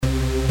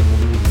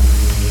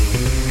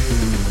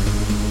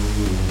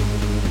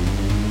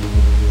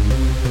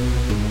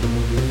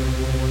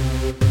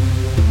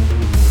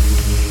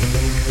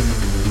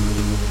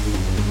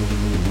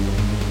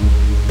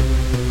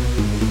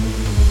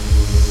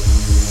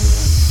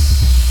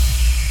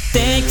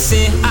Tem que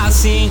ser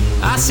assim,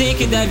 assim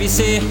que deve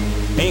ser.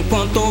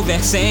 Enquanto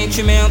houver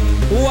sentimento,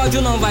 o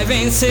ódio não vai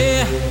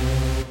vencer.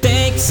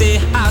 Tem que ser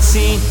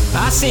assim,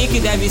 assim que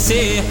deve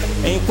ser.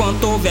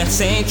 Enquanto houver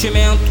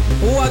sentimento,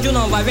 o ódio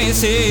não vai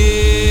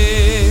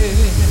vencer.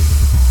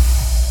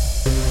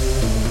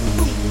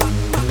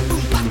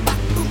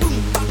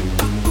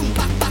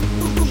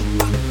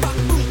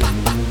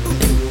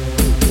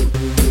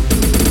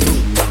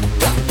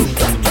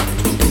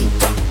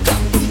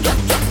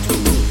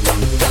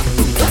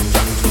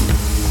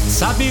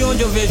 Sabe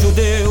onde eu vejo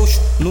Deus?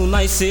 No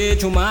nascer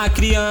de uma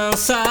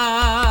criança,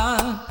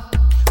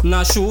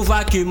 na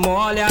chuva que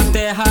molha a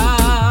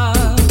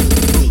terra,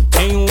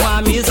 em uma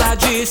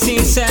amizade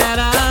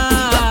sincera.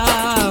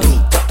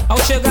 Ao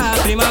chegar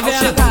a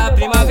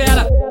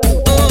primavera,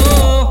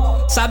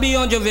 oh, sabe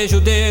onde eu vejo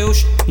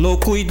Deus? No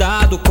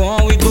cuidado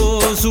com o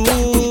idoso,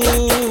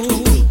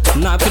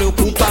 na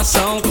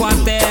preocupação com a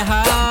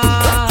terra,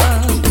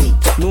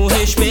 no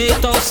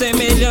respeito ao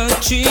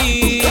semelhante,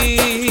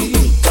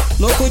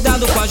 no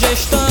cuidado com a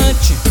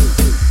gestante.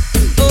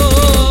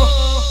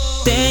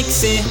 Oh, tem que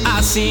ser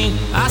assim,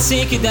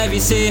 assim que deve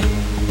ser.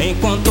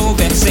 Enquanto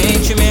houver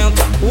sentimento,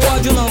 o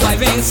ódio não vai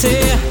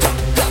vencer.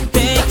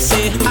 Tem que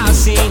ser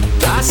assim,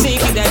 assim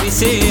que deve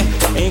ser.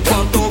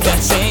 Enquanto houver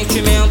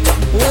sentimento,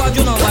 o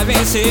ódio não vai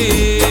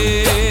vencer.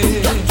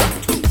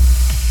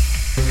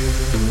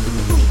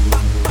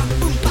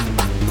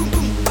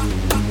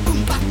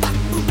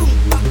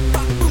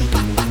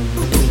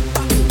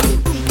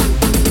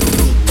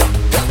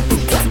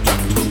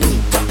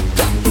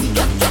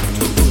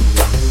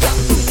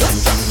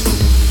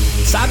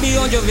 Sabe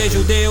onde eu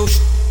vejo Deus?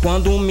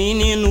 Quando um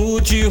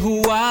menino de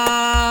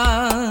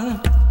rua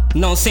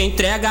não se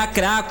entrega à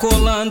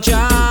cracolândia,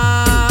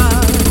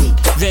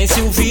 vence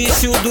o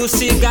vício do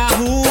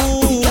cigarro,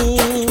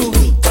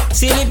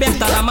 se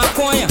liberta da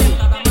maconha.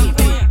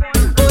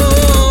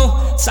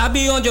 Oh,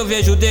 sabe onde eu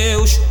vejo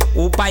Deus?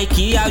 O pai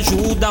que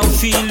ajuda o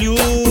filho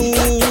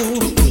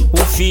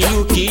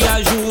que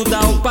ajuda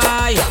o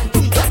pai,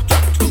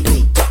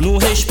 no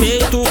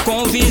respeito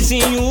com o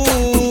vizinho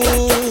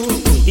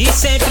e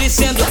sempre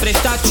sendo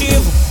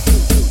prestativo.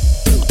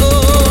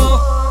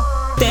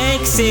 Oh, tem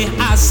que ser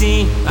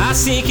assim,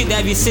 assim que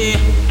deve ser.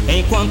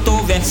 Enquanto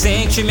houver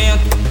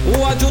sentimento,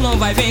 o ódio não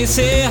vai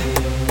vencer.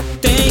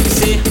 Tem que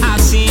ser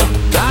assim,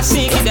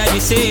 assim que deve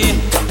ser.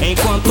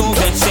 Enquanto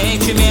houver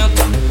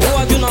sentimento,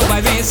 o ódio não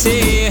vai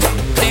vencer.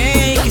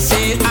 Tem que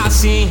ser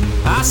assim,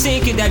 assim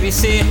que deve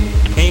ser.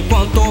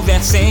 Enquanto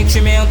houver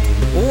sentimento,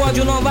 o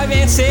ódio não vai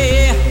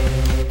vencer.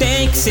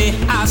 Tem que ser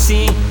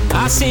assim,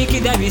 assim que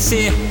deve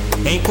ser.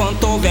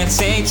 Enquanto houver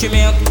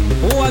sentimento,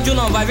 o ódio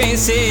não vai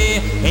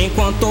vencer.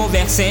 Enquanto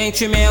houver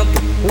sentimento,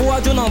 o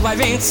ódio não vai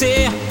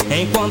vencer.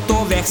 Enquanto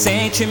houver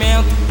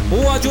sentimento,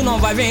 o ódio não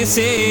vai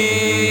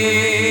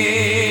vencer.